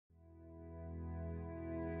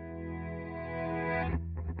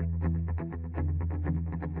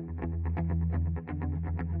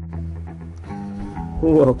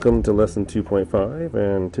Welcome to lesson 2.5,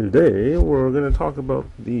 and today we're going to talk about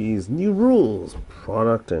these new rules,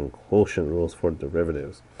 product and quotient rules for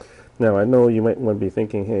derivatives. Now, I know you might want to be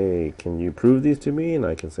thinking, hey, can you prove these to me? And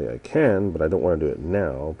I can say I can, but I don't want to do it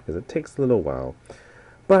now because it takes a little while.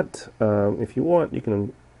 But if you want, you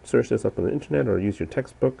can search this up on the internet or use your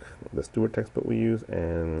textbook, the Stewart textbook we use,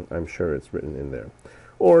 and I'm sure it's written in there.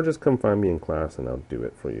 Or just come find me in class and I'll do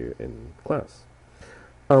it for you in class.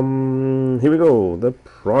 Here we go, the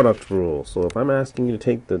product rule. So if I'm asking you to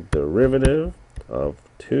take the derivative of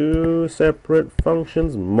two separate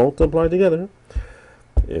functions multiplied together,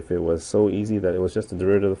 if it was so easy that it was just the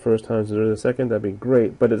derivative of the first times the derivative of the second, that'd be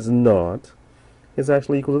great, but it's not. It's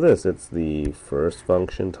actually equal to this. It's the first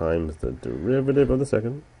function times the derivative of the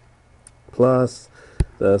second plus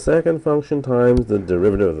the second function times the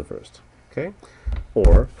derivative of the first. Okay?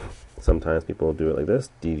 Or sometimes people do it like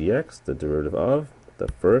this, d dx, the derivative of the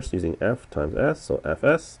first using f times s, so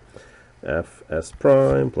fs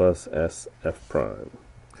prime plus sf prime.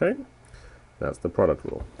 Okay? That's the product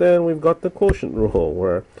rule. Then we've got the quotient rule,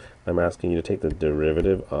 where I'm asking you to take the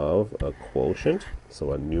derivative of a quotient,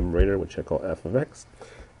 so a numerator, which I call f of x,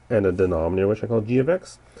 and a denominator, which I call g of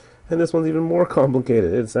x. And this one's even more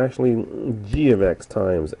complicated. It's actually g of x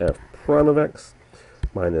times f prime of x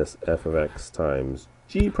minus f of x times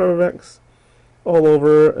g prime of x all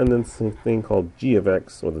over, and then some thing called g of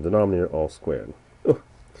x, or the denominator, all squared. Ugh.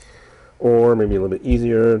 Or maybe a little bit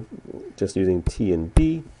easier, just using t and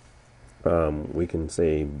b. We can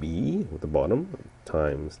say b with the bottom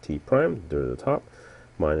times t prime, derivative of the top,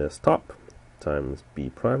 minus top times b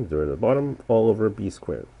prime, derivative of the bottom, all over b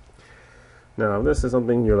squared. Now, if this is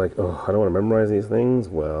something you're like, oh, I don't want to memorize these things,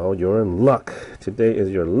 well, you're in luck. Today is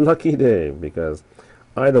your lucky day, because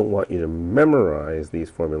I don't want you to memorize these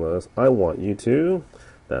formulas. I want you to,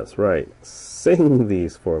 that's right, sing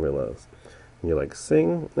these formulas. And you're like,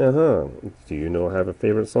 sing? Do you know I have a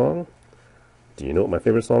favorite song? Do you know what my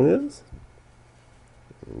favorite song is?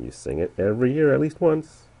 You sing it every year at least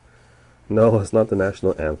once. No, it's not the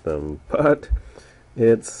national anthem, but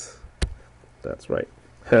it's, that's right,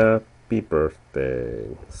 happy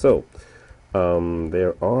birthday. So,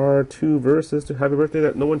 there are two verses to happy birthday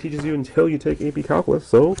that no one teaches you until you take AP Calculus,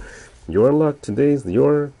 so you're in luck. Today's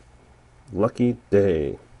your lucky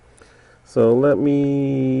day. So let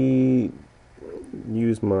me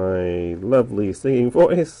use my lovely singing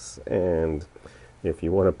voice, and if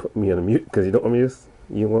you want to put me on a mute because you don't want me to,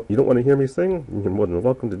 you don't want to hear me sing, you're more than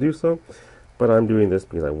welcome to do so, but I'm doing this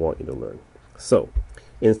because I want you to learn. So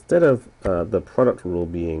instead of the product rule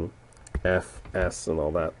being f, s, and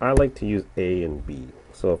all that, I like to use a and b.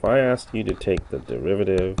 So if I ask you to take the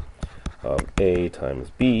derivative of a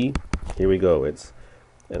times b, here we go. It's,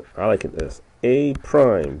 and I like it this, a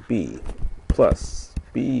prime b plus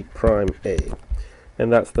b prime a.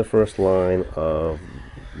 And that's the first line of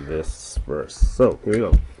this verse. So here we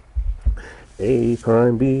go. A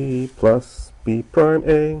prime b plus b prime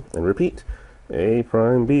a, and repeat, a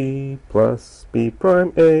prime b plus b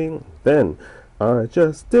prime a. Then I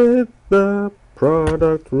just did the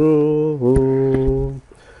product rule.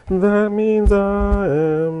 That means I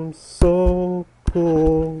am so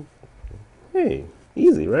cool. Hey,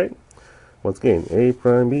 easy, right? Once again, a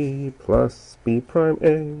prime b plus b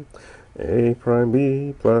prime a prime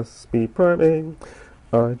b plus b prime a.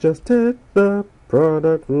 I just did the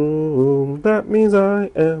product rule. That means I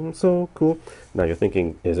am so cool. Now you're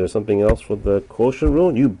thinking, is there something else for the quotient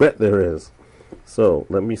rule? You bet there is. So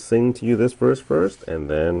let me sing to you this verse first, and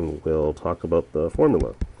then we'll talk about the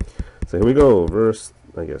formula. So here we go, verse,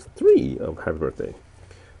 I guess, 3 of Happy Birthday.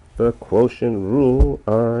 The quotient rule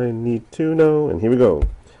I need to know, and here we go.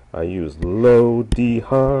 I use low D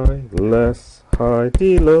high, less high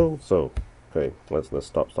D low. So, okay, let's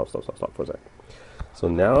stop for a sec. So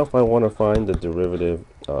now if I want to find the derivative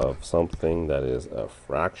of something that is a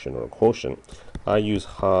fraction or a quotient, I use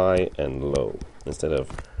high and low instead of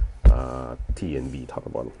t and b, top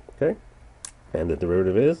and bottom. Okay? And the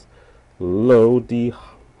derivative is low d,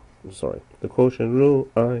 the quotient rule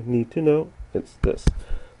I need to know. It's this.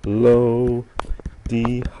 Low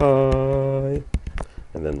d high,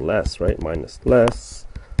 and then less, right? Minus less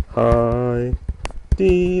high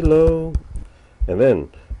d low, and then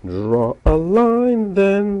draw a line,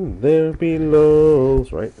 then there below,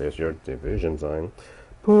 right? There's your division sign.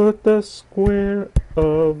 Put the square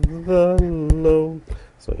of the low.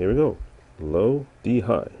 So here we go. Low d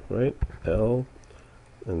high, right? L,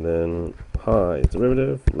 and then high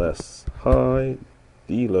derivative, less high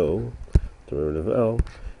d low, derivative of L,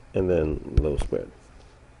 and then low squared.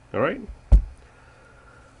 All right?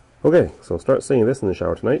 Okay, so start singing this in the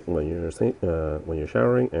shower tonight when you're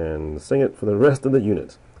showering, and sing it for the rest of the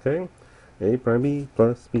unit. Okay, a prime b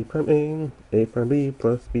plus b prime a prime b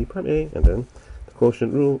plus b prime a, and then the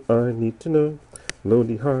quotient rule I need to know. Low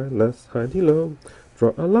d high, less high d low.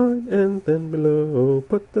 Draw a line and then below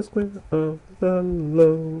put the square of the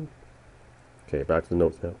low. Okay, back to the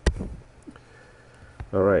notes now.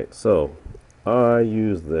 All right, so I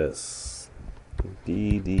use this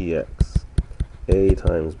d dx. A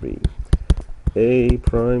times b, a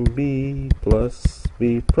prime b plus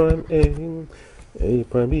b prime a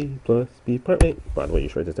prime b plus b prime a. By the way, you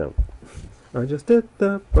should write this down. I just did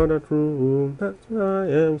the product rule, that's why I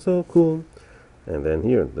am so cool. And then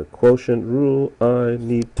here, the quotient rule I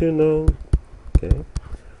need to know. Okay,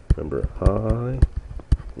 remember high,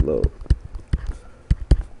 low,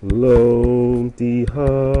 low d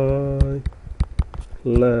high,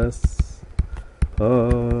 less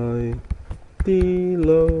high d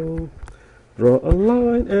low. Draw a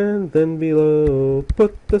line and then below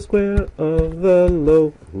put the square of the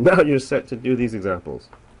low. Now you're set to do these examples.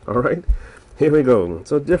 Alright, here we go.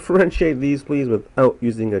 So differentiate these please without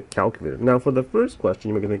using a calculator. Now for the first question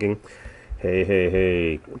you might be thinking,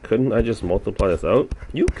 hey, couldn't I just multiply this out?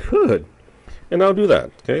 You could, and I'll do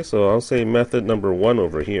that. Okay, so I'll say method number 1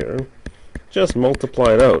 over here. Just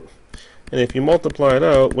multiply it out. And if you multiply it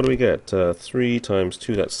out, what do we get? 3 times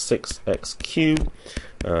 2, that's 6x cubed.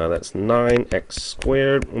 That's 9x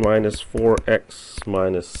squared minus 4x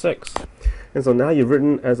minus 6. And so now you've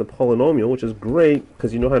written as a polynomial, which is great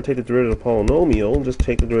because you know how to take the derivative of a polynomial. Just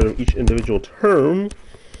take the derivative of each individual term.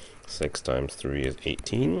 6 times 3 is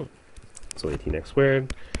 18. So 18x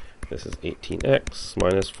squared. This is 18x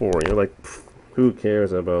minus 4. You're like, who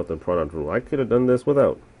cares about the product rule? I could have done this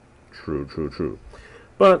without. True.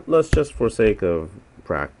 But let's just, for sake of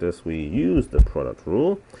practice, we use the product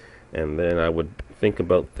rule. And then I would think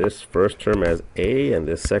about this first term as a and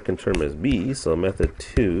this second term as b. So method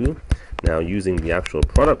 2, now using the actual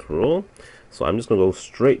product rule. So I'm just going to go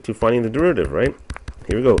straight to finding the derivative, right?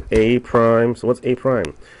 Here we go, a prime. So what's a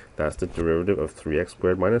prime? That's the derivative of 3x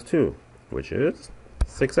squared minus 2, which is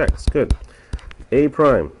 6x. Good. A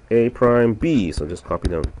prime b. So just copy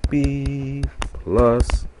down b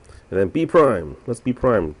plus, and then b prime. What's b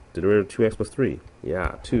prime? The derivative of 2x plus 3.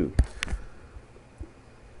 Yeah, 2.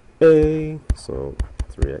 A, so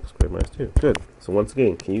 3x squared minus 2. Good. So once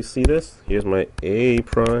again, can you see this? Here's my a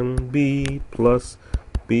prime b plus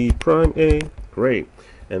b prime a. Great.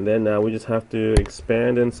 And then now we just have to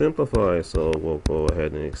expand and simplify. So we'll go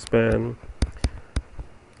ahead and expand.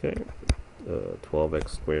 Okay. 12x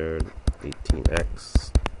squared,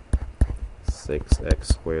 18x, 6x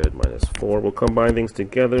squared minus 4. We'll combine things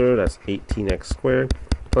together. That's 18x squared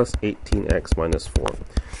plus 18x minus 4.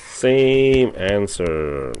 Same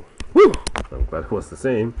answer. Woo! I'm glad it was the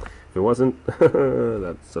same. If it wasn't,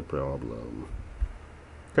 that's a problem.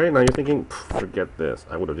 Okay, now you're thinking, forget this.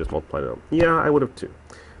 I would have just multiplied it out. Yeah, I would have too.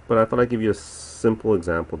 But I thought I'd give you a simple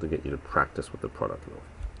example to get you to practice with the product rule.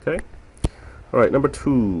 Okay? Alright, number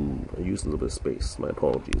 2. I used a little bit of space. My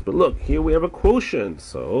apologies. But look, here we have a quotient.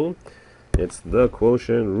 So, it's the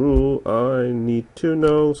quotient rule I need to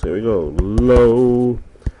know. So here we go. Low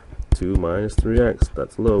 2 minus 3x.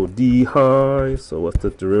 That's low. D high. So what's the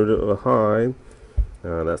derivative of a high?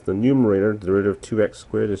 That's the numerator. The derivative of 2x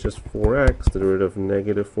squared is just 4x. The derivative of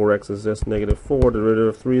negative 4x is just negative 4. The derivative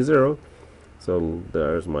of 3 is 0. So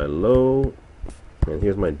there's my low. And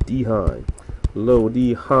here's my D high. Low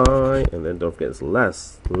D high. And then don't forget it's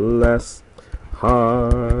less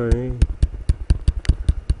high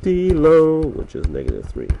D low, which is negative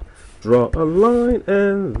 3. Draw a line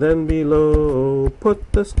and then below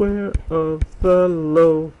put the square of the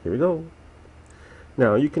low. Here we go.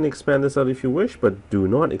 Now you can expand this out if you wish, but do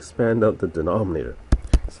not expand out the denominator.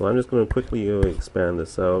 So I'm just going to quickly expand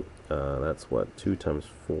this out. That's what 2 times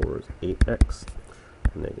 4 is 8x,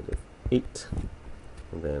 negative 8,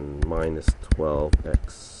 and then minus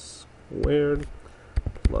 12x squared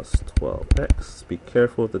plus 12x. Be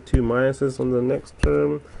careful with the 2 minuses on the next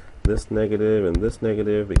term. This negative and this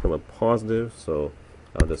negative become a positive, so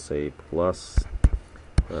I'll just say plus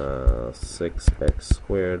 6x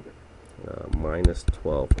squared minus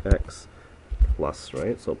 12x plus,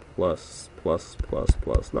 right? So plus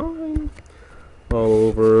 9 all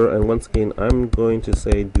over. And once again, I'm going to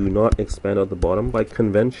say do not expand out the bottom. By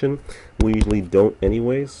convention, we usually don't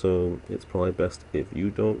anyway, so it's probably best if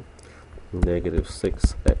you don't. Negative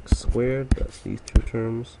 6x squared, that's these two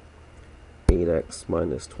terms. 8x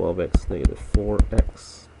minus 12x, negative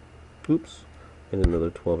 4x. Oops. And another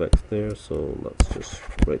 12x there, so let's just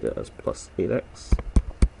write that as plus 8x.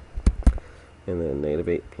 And then negative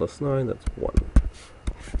 8 plus 9, that's 1.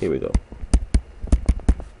 Here we go.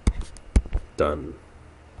 Done.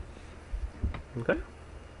 Okay.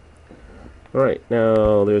 Alright,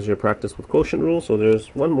 now there's your practice with quotient rule. So there's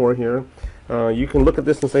one more here. You can look at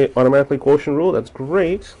this and say automatically quotient rule. That's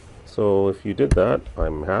great. So if you did that,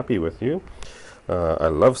 I'm happy with you. I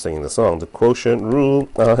love singing the song. The quotient rule,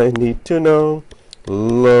 I need to know.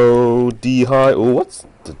 Low, D high. Oh, what's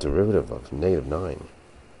the derivative of -9?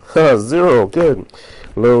 0, good.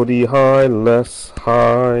 Low, D high, less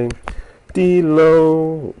high, D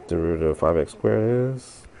low. Derivative of 5x squared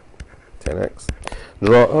is 10x.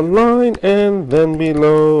 Draw a line and then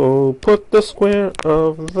below put the square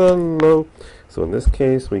of the low. So in this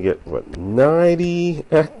case we get what,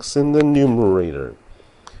 90x in the numerator.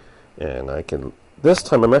 And I can, this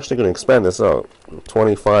time I'm actually going to expand this out.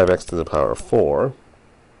 25x to the power of 4.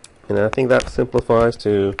 And I think that simplifies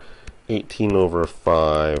to 18 over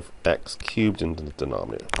 5x cubed in the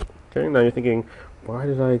denominator. Okay, now you're thinking, why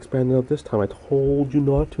did I expand it out this time? I told you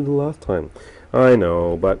not to the last time. I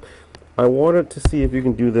know, but I wanted to see if you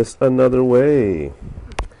can do this another way.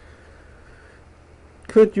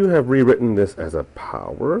 Could you have rewritten this as a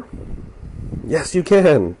power? Yes, you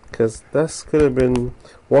can, because this could have been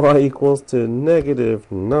y equals to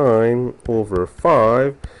 -9 over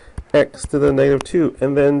 5 x to the -2,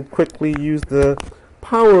 and then quickly use the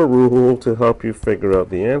power rule to help you figure out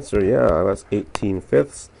the answer. Yeah, that's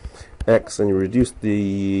 18/5 x, and you reduce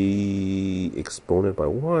the exponent by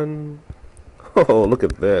 1. Oh, look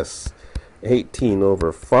at this. 18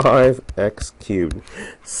 over 5x cubed.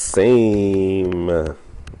 Same.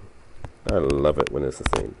 I love it when it's the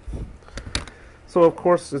same. So of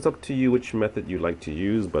course it's up to you which method you like to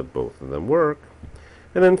use, but both of them work.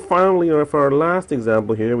 And then finally, for our last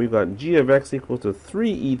example here, we've got g of x equals to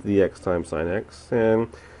 3e to the x times sine x. And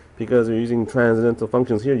because we're using transcendental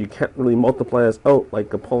functions here, you can't really multiply this out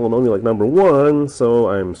like a polynomial like number 1, so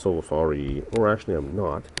I'm so sorry. Or actually I'm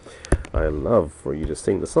not. I love for you to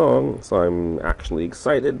sing the song, so I'm actually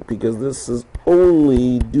excited because this is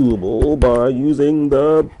only doable by using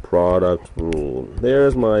the product rule.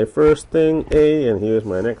 There's my first thing, A, and here's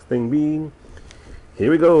my next thing, B. Here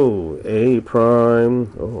we go. A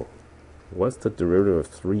prime. Oh, what's the derivative of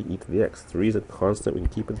 3e to the x? 3 is a constant. We can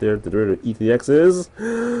keep it there. The derivative of e to the x is...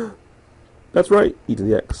 That's right, e to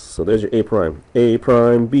the x. So there's your A prime. A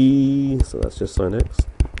prime B. So that's just sine x.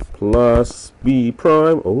 Plus b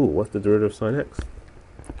prime. Oh, what's the derivative of sine x?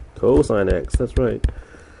 Cosine x. That's right.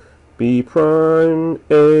 B prime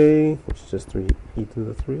A, which is just 3e to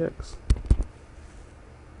the 3x.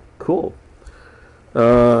 Cool.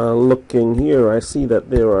 Looking here, I see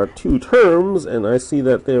that there are two terms, and I see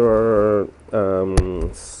that there are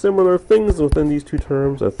similar things within these two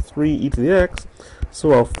terms, a 3e to the x.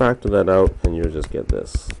 So I'll factor that out, and you'll just get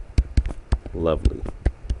this. Lovely.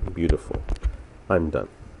 Beautiful. I'm done.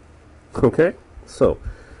 Okay? So,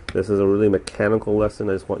 this is a really mechanical lesson.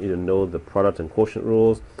 I just want you to know the product and quotient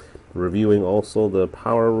rules. Reviewing also the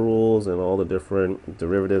power rules and all the different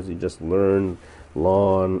derivatives you just learned.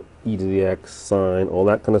 Ln, e to the x, sine, all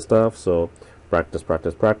that kind of stuff. So, practice,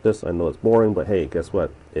 practice, practice. I know it's boring, but hey, guess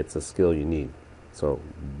what? It's a skill you need. So,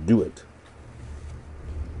 do it.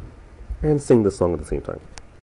 And sing the song at the same time.